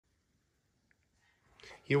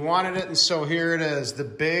You wanted it, and so here it is, the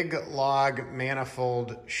big log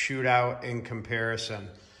manifold shootout in comparison.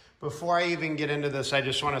 Before I even get into this, I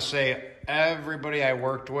just want to say everybody I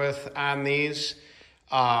worked with on these,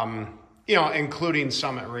 including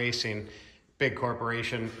Summit Racing, big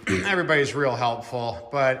corporation, everybody's real helpful,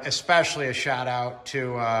 but especially a shout out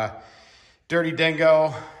to Dirty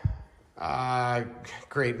Dingo.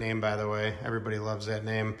 Great name, by the way. Everybody loves that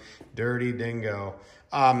name, Dirty Dingo.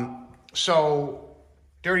 So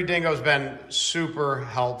Dirty Dingo's been super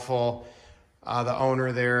helpful. The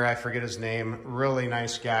owner there, I forget his name, really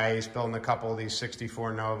nice guy. He's building a couple of these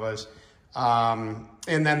 64 Novas. And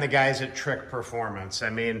then the guys at Trick Performance.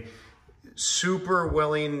 I mean, super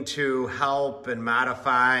willing to help and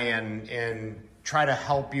modify and try to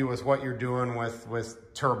help you with what you're doing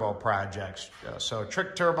with turbo projects. So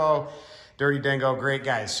Trick Turbo, Dirty Dingo, great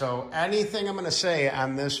guys. So anything I'm going to say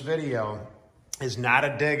on this video is not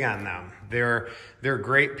a dig on them. They're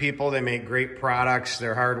great people. They make great products.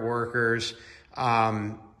 They're hard workers.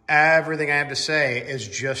 Everything I have to say is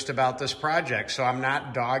just about this project. So I'm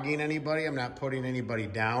not dogging anybody. I'm not putting anybody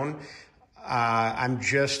down. I'm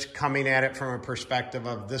just coming at it from a perspective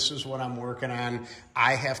of this is what I'm working on.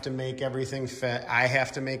 I have to make everything fit. I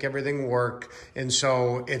have to make everything work. And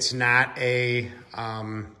so it's not a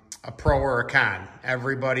pro or a con.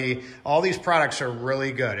 Everybody, all these products are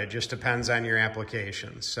really good. It just depends on your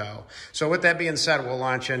application. So with that being said, we'll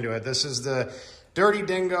launch into it. This is the Dirty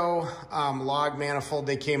Dingo log manifold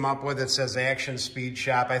they came up with. It says Action Speed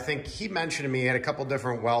Shop. I think he mentioned to me he had a couple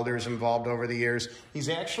different welders involved over the years. He's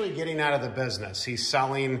actually getting out of the business. He's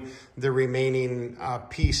selling the remaining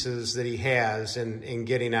pieces that he has and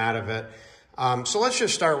getting out of it. So let's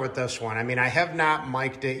just start with this one. I mean, I have not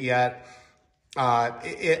mic'd it yet.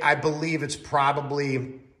 I believe it's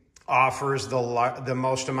probably offers the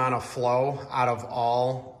most amount of flow out of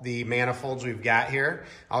all the manifolds we've got here.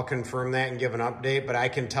 I'll confirm that and give an update, but I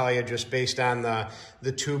can tell you just based on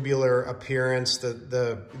the tubular appearance,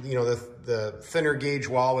 the thinner gauge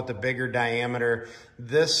wall with the bigger diameter,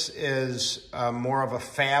 this is more of a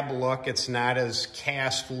fab look. It's not as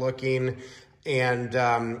cast looking. And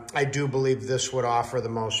I do believe this would offer the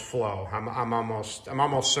most flow. I'm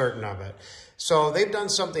almost certain of it. So they've done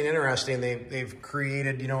something interesting. They've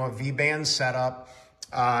created, a V-band setup,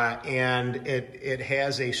 and it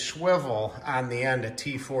has a swivel on the end, a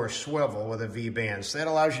T4 swivel with a V-band. So that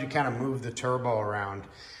allows you to kind of move the turbo around.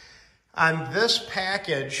 On this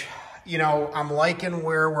package, I'm liking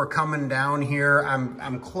where we're coming down here.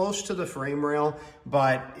 I'm close to the frame rail,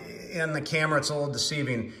 but in the camera it's a little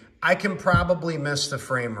deceiving. I can probably miss the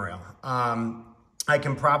frame rail. I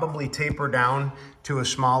can probably taper down to a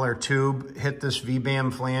smaller tube, hit this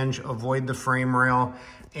V-band flange, avoid the frame rail,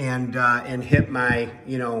 and hit my,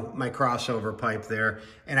 my crossover pipe there.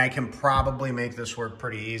 And I can probably make this work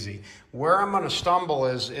pretty easy. Where I'm gonna stumble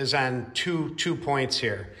is on two points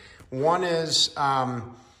here. One is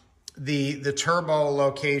the turbo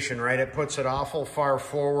location, right? It puts it awful far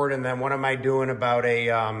forward, and then what am I doing about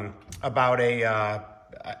a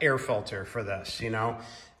air filter for this,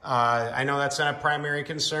 I know that's not a primary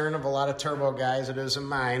concern of a lot of turbo guys. It isn't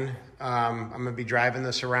mine. I'm going to be driving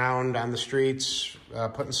this around on the streets,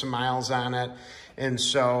 putting some miles on it. And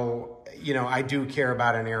so, I do care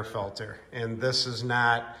about an air filter. And this is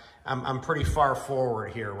not, I'm pretty far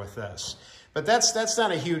forward here with this. But that's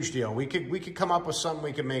not a huge deal. We could come up with something,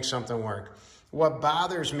 we could make something work. What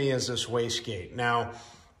bothers me is this wastegate. Now,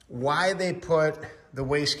 why they put the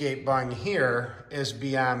wastegate bung here is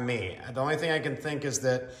beyond me. The only thing I can think is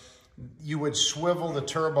that you would swivel the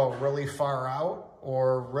turbo really far out,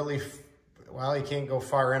 or really, well, you can't go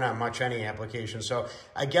far in on much any application. So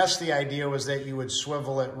I guess the idea was that you would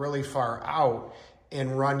swivel it really far out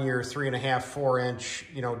and run your 3.5, 4 inch,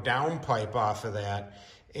 down pipe off of that.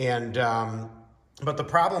 And, but the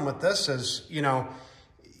problem with this is,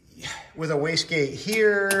 with a wastegate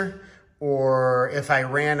here, or if I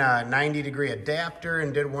ran a 90-degree adapter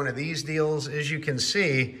and did one of these deals, as you can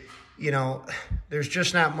see, there's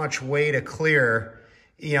just not much way to clear.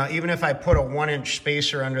 Even if I put a 1-inch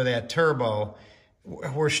spacer under that turbo,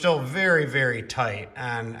 we're still very, very tight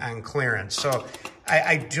on clearance. So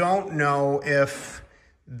I don't know if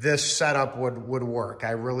this setup would work.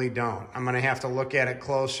 I really don't. I'm going to have to look at it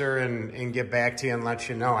closer and get back to you and let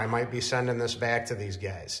you know. I might be sending this back to these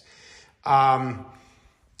guys.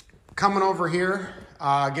 Coming over here,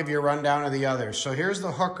 I'll give you a rundown of the others. So here's the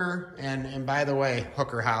hooker, and by the way,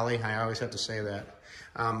 hooker Holly, I always have to say that.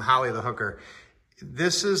 Holly the hooker.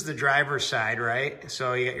 This is the driver's side, right?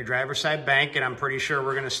 So you got your driver's side bank, and I'm pretty sure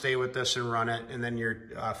we're gonna stay with this and run it, and then your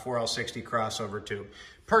 4L60 crossover tube.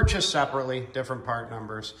 purchased separately, different part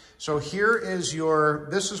numbers. So here is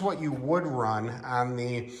this is what you would run on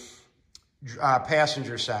the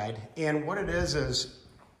passenger side. And what it is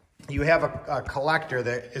you have a collector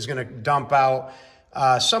that is going to dump out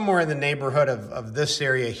somewhere in the neighborhood of this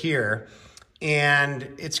area here. And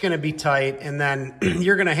it's going to be tight. And then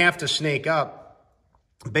you're going to have to snake up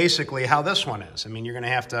basically how this one is. I mean, you're going to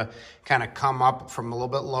have to kind of come up from a little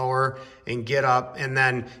bit lower and get up, and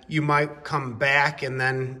then you might come back and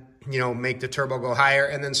then, you know, make the turbo go higher.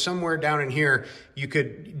 And then somewhere down in here, you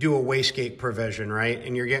could do a wastegate provision, right?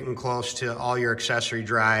 And you're getting close to all your accessory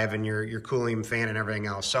drive and your cooling fan and everything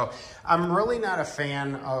else. So I'm really not a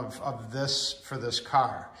fan of this for this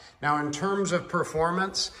car. Now, in terms of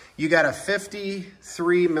performance, you got a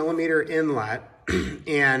 53 millimeter inlet,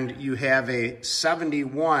 and you have a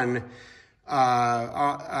 71,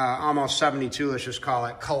 almost 72, let's just call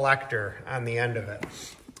it, collector on the end of it.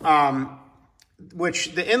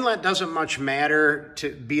 Which the inlet doesn't much matter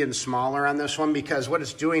to being smaller on this one, because what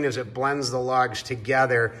it's doing is it blends the lugs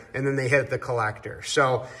together and then they hit the collector.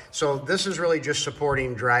 So this is really just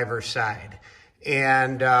supporting driver's side.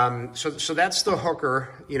 And so that's the hooker,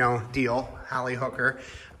 you know, deal, Holley hooker.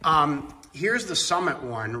 Here's the Summit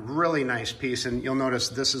one, really nice piece, and you'll notice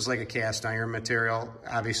this is like a cast iron material,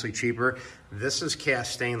 obviously cheaper. This is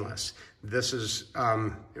cast stainless. This is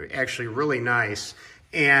actually really nice.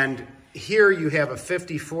 And here you have a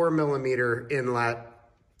 54 millimeter inlet,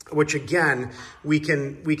 which again, we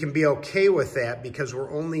can be okay with that because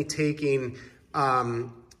we're only taking driver's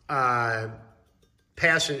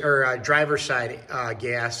side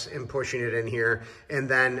gas and pushing it in here. And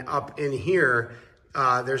then up in here,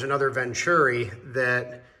 there's another Venturi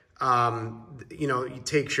that, you know,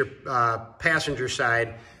 takes your passenger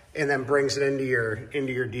side and then brings it into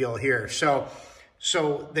your deal here. So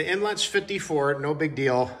the inlet's 54, no big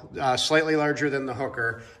deal, slightly larger than the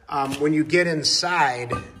hooker. When you get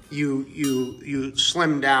inside, you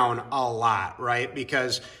slim down a lot, right?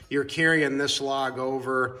 Because you're carrying this log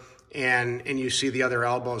over and you see the other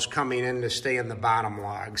elbows coming in to stay in the bottom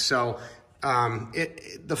log. So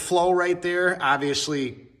the flow right there,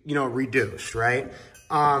 obviously, you know, reduced, right?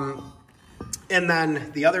 And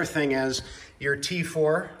then the other thing is your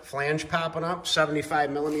T4 flange popping up, 75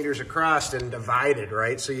 millimeters across and divided,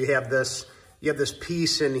 right? So you have this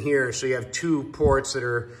piece in here. So you have two ports that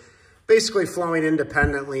are basically flowing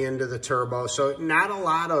independently into the turbo. So not a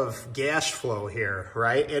lot of gas flow here,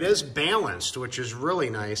 right? It is balanced, which is really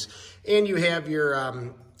nice. And you have your,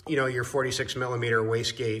 you know, your 46 millimeter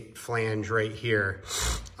wastegate flange right here.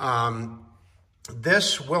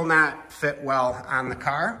 This will not fit well on the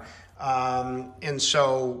car. And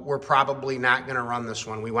so we're probably not going to run this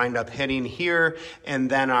one. We wind up hitting here, and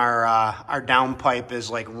then our downpipe is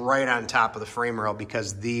like right on top of the frame rail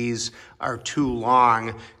because these are too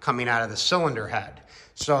long coming out of the cylinder head.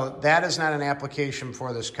 So that is not an application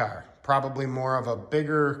for this car. Probably more of a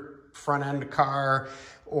bigger front end car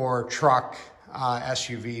or truck,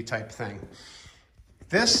 SUV type thing.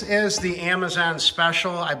 This is the Amazon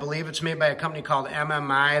Special. I believe it's made by a company called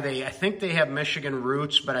MMI. I think they have Michigan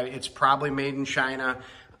roots, but it's probably made in China.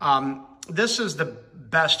 This is the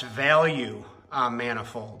best value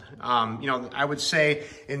manifold. You know, I would say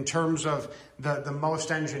in terms of the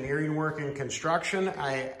most engineering work in construction,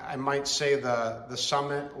 I might say the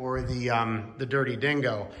Summit or the Dirty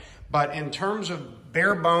Dingo. But in terms of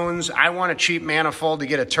bare bones, I want a cheap manifold to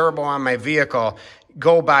get a turbo on my vehicle.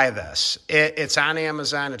 Go buy this. It's on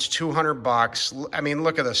Amazon. It's $200. I mean,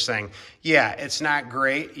 look at this thing. Yeah, it's not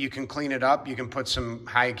great. You can clean it up. You can put some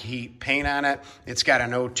high heat paint on it. It's got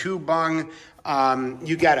an O2 bung.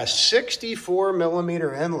 You got a 64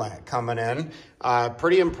 millimeter inlet coming in.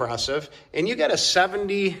 Pretty impressive. And you got a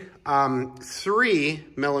 73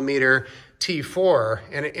 millimeter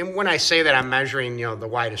T4. And when I say that, I'm measuring, you know, the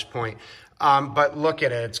widest point. But look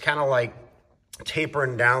at it. It's kind of like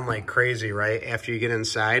tapering down like crazy, right, after you get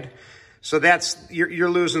inside. So that's, you're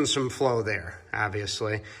losing some flow there,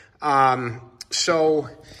 obviously. So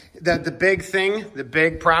the big thing, the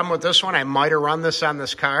big problem with this one, I might have run this on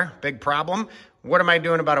this car, big problem. What am I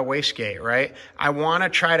doing about a wastegate, right? I want to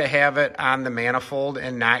try to have it on the manifold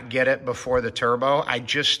and not get it before the turbo. I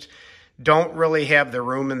just don't really have the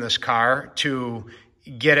room in this car to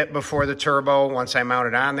get it before the turbo. Once I mount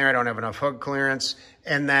it on there, I don't have enough hood clearance.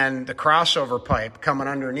 And then the crossover pipe coming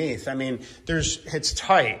underneath. I mean, it's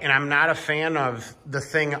tight, and I'm not a fan of the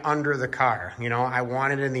thing under the car. You know, I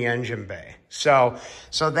want it in the engine bay. So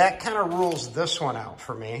that kind of rules this one out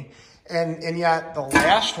for me. And yet the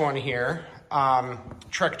last one here,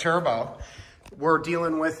 Trick Turbo, we're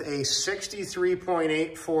dealing with a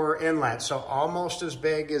 63.84 inlet. So almost as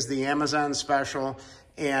big as the Amazon Special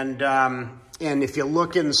And if you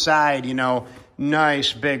look inside, you know,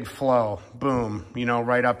 nice big flow, boom, you know,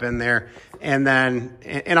 right up in there. And then,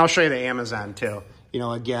 and I'll show you the Amazon too. You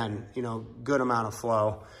know, again, you know, good amount of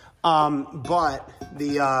flow. But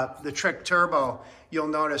the Trick Turbo, you'll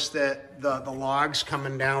notice that the logs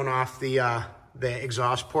coming down off the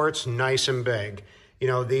exhaust ports, nice and big. You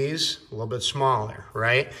know, these, a little bit smaller,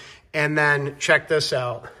 right? And then check this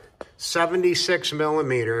out, 76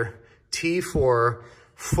 millimeter T4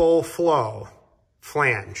 full flow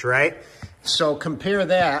flange, right? So compare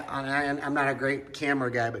that, and I'm not a great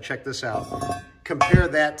camera guy, but check this out. Compare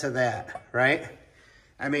that to that, right?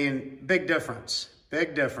 I mean, big difference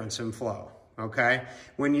in flow, okay?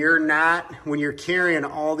 When you're carrying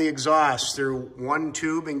all the exhaust through one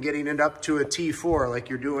tube and getting it up to a T4 like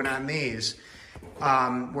you're doing on these,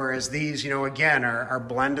 whereas these, you know, again, are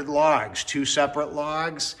blended logs, two separate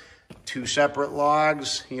logs,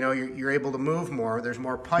 you know, you're able to move more. There's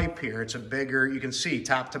more pipe here. It's a bigger, you can see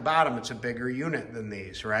top to bottom, it's a bigger unit than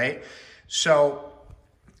these, right? So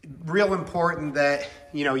real important that,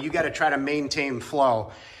 you know, you got to try to maintain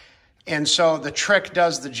flow. And so the Trick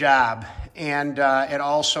does the job, and it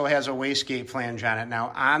also has a wastegate flange on it.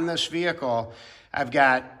 Now on this vehicle, I've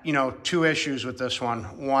got, you know, two issues with this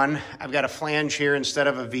one. One, I've got a flange here instead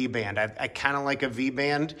of a V-band. I kind of like a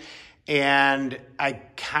V-band. And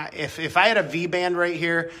if I had a V-band right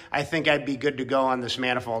here, I think I'd be good to go on this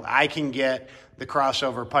manifold. I can get the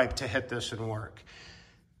crossover pipe to hit this and work.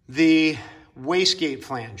 The wastegate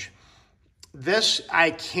flange, this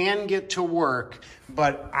I can get to work,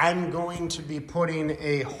 but I'm going to be putting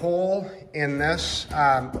a hole in this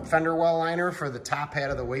fender well liner for the top hat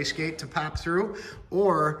of the wastegate to pop through,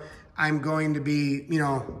 or I'm going to be, you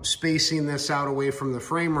know, spacing this out away from the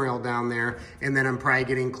frame rail down there, and then I'm probably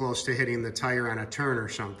getting close to hitting the tire on a turn or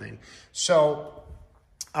something. So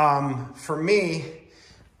for me,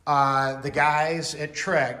 the guys at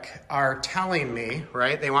Trick are telling me,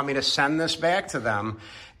 right, they want me to send this back to them,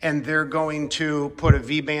 and they're going to put a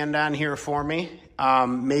V-band on here for me.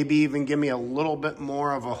 Maybe even give me a little bit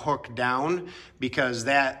more of a hook down, because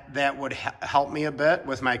that would help me a bit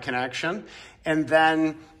with my connection. And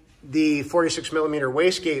then the 46 millimeter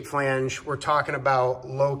wastegate flange, we're talking about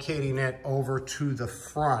locating it over to the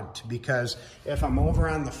front, because if I'm over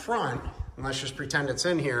on the front, and let's just pretend it's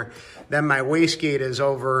in here, then my wastegate is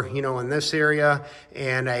over, you know, in this area,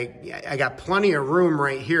 and I got plenty of room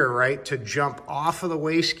right here, right, to jump off of the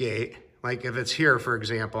wastegate, like if it's here, for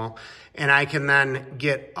example, and I can then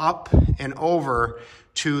get up and over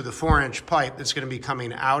to the 4-inch pipe that's going to be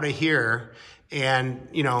coming out of here, and,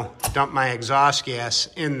 you know, dump my exhaust gas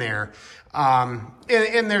in there.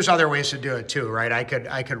 And there's other ways to do it too, right? I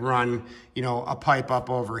could run, you know, a pipe up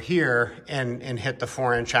over here and hit the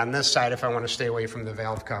 4-inch on this side if I want to stay away from the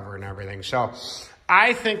valve cover and everything. So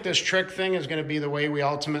I think this Trick thing is going to be the way we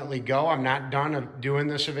ultimately go. I'm not done doing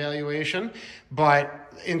this evaluation,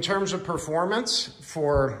 but in terms of performance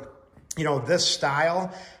for, you know, this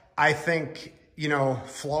style, I think, you know,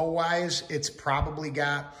 flow-wise, it's probably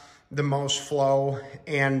got the most flow,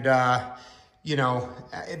 and you know,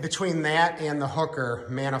 between that and the Hooker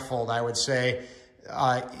manifold, I would say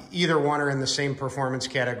either one are in the same performance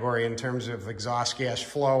category in terms of exhaust gas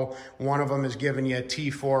flow. One of them is giving you a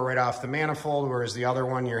T4 right off the manifold, whereas the other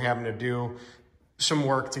one you're having to do some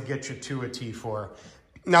work to get you to a T4.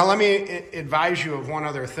 Now let me advise you of one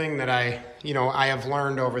other thing that I have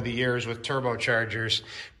learned over the years with turbochargers.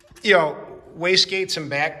 You know, wastegates and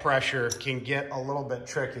back pressure can get a little bit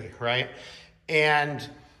tricky, right? And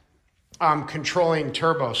controlling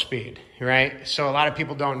turbo speed, right? So a lot of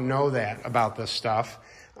people don't know that about this stuff.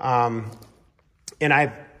 And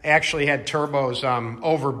I've actually had turbos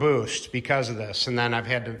overboost because of this, and then I've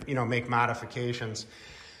had to, you know, make modifications.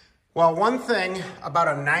 Well, one thing about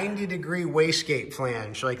a 90-degree wastegate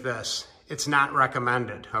flange like this, it's not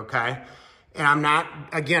recommended, okay? And I'm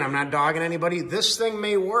not dogging anybody. This thing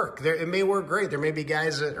may work. It may work great. There may be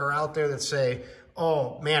guys that are out there that say,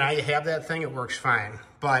 oh, man, I have that thing. It works fine.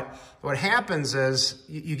 But what happens is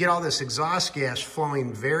you get all this exhaust gas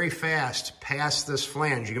flowing very fast past this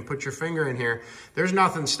flange. You can put your finger in here. There's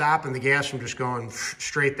nothing stopping the gas from just going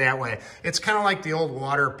straight that way. It's kind of like the old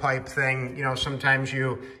water pipe thing. You know, sometimes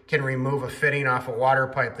you can remove a fitting off a water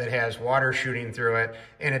pipe that has water shooting through it,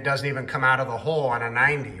 and it doesn't even come out of the hole on a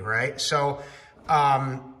 90, right? So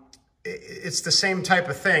it's the same type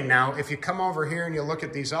of thing. Now, if you come over here and you look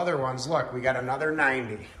at these other ones, look, we got another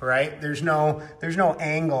 90, right? There's no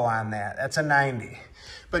angle on that. That's a 90.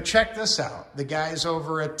 But check this out. The guys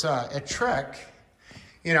over at Trick,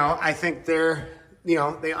 you know, I think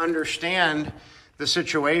they understand the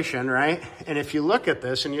situation, right? And if you look at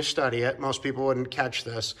this and you study it, most people wouldn't catch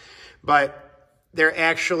this, but they're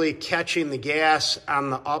actually catching the gas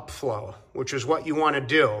on the upflow, which is what you want to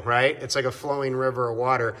do, right? It's like a flowing river of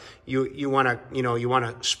water. You want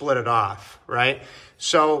to split it off, right?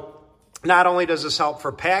 So not only does this help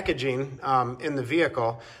for packaging in the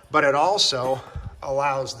vehicle, but it also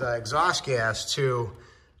allows the exhaust gas to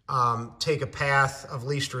take a path of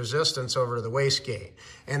least resistance over to the wastegate.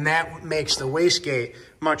 And that makes the wastegate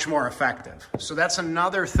much more effective. So that's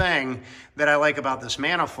another thing that I like about this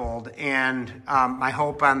manifold. And my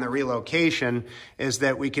hope on the relocation is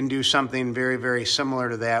that we can do something very, very similar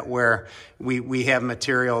to that, where we have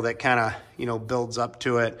material that kind of, builds up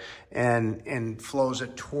to it and flows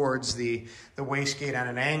it towards the wastegate on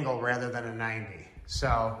an angle rather than a 90.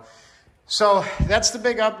 So that's the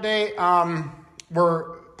big update.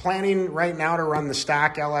 We're planning right now to run the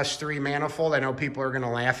stock LS3 manifold. I know people are going to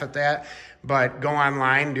laugh at that, but go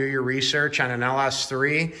online, do your research on an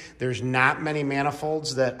LS3. There's not many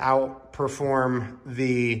manifolds that outperform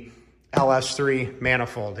the LS3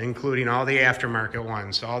 manifold, including all the aftermarket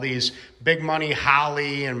ones. All these big money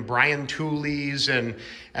Holley and Brian Tooley's and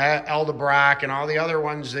Eldebrock and all the other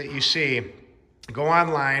ones that you see. Go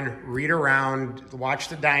online, read around, watch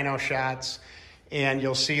the dyno shots, and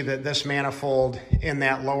you'll see that this manifold in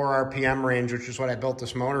that lower RPM range, which is what I built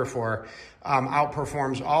this motor for,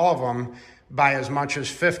 outperforms all of them by as much as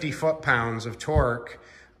 50 foot-pounds of torque.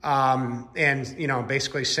 And,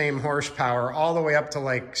 basically same horsepower all the way up to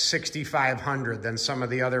like 6,500 than some of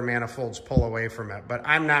the other manifolds pull away from it. But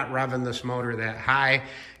I'm not revving this motor that high.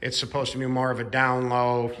 It's supposed to be more of a down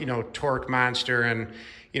low, torque monster. And,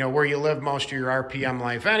 where you live most of your RPM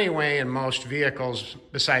life anyway, and most vehicles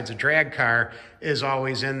besides a drag car is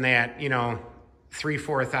always in that, 3,000,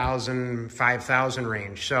 4,000, 5,000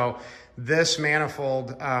 range. So this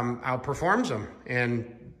manifold outperforms them,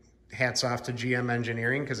 and hats off to GM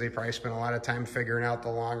Engineering, because they probably spent a lot of time figuring out the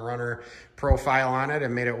long runner profile on it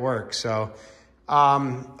and made it work. So,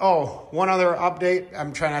 one other update.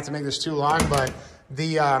 I'm trying not to make this too long, but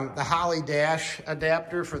the Holley dash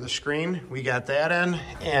adapter for the screen, we got that in.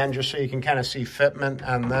 And just so you can kind of see fitment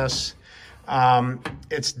on this,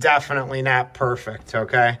 it's definitely not perfect,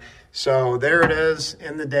 okay? So there it is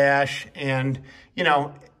in the dash, and,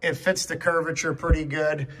 it fits the curvature pretty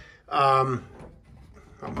good. I'll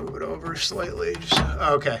move it over slightly.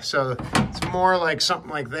 Okay, so it's more like something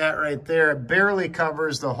like that right there. It barely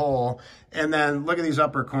covers the hole. And then look at these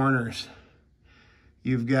upper corners.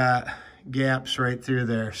 You've got gaps right through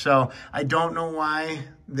there. So I don't know why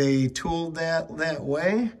they tooled that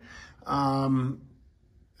way. I'm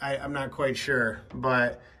not quite sure,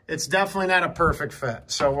 but it's definitely not a perfect fit.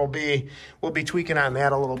 So we'll be tweaking on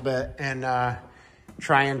that a little bit and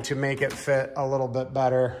trying to make it fit a little bit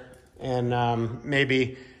better, and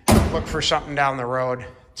maybe look for something down the road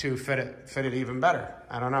to fit it even better.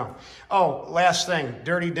 I don't know. Oh, last thing,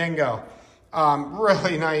 Dirty Dingo.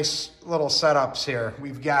 Really nice little setups here.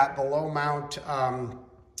 We've got the low mount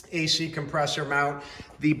AC compressor mount.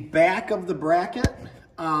 The back of the bracket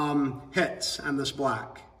hits on this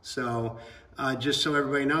block. So just so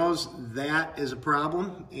everybody knows, that is a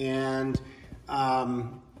problem, and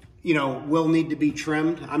will need to be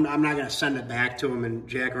trimmed. I'm not going to send it back to them and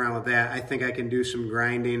jack around with that. I think I can do some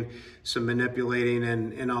grinding, some manipulating,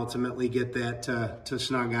 and ultimately get that to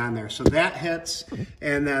snug on there. So that hits,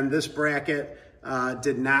 and then this bracket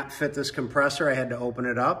did not fit this compressor. I had to open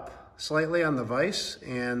it up slightly on the vise,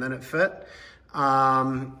 and then it fit.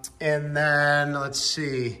 And then let's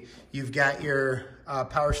see, you've got your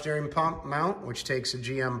power steering pump mount, which takes a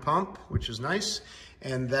GM pump, which is nice.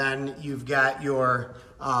 And then you've got your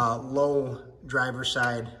low driver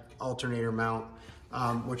side alternator mount,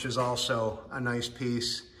 which is also a nice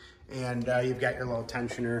piece. And you've got your low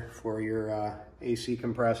tensioner for your AC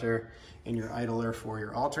compressor and your idler for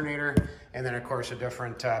your alternator. And then of course a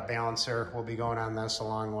different balancer will be going on this,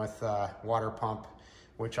 along with water pump,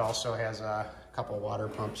 which also has a couple water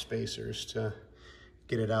pump spacers to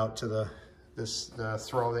get it out to the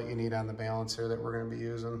throw that you need on the balancer that we're going to be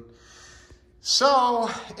using. So,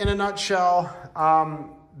 in a nutshell,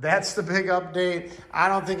 that's the big update. I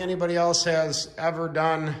don't think anybody else has ever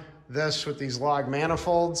done this with these log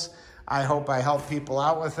manifolds. I hope I help people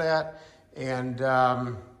out with that. And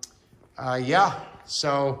yeah,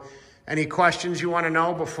 so any questions you want to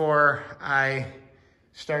know before I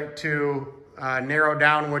start to narrow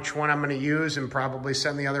down which one I'm going to use and probably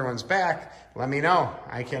send the other ones back, let me know.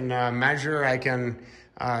 I can measure, I can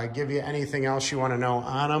give you anything else you want to know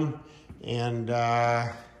on them. And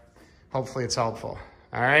hopefully it's helpful.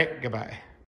 All right, goodbye.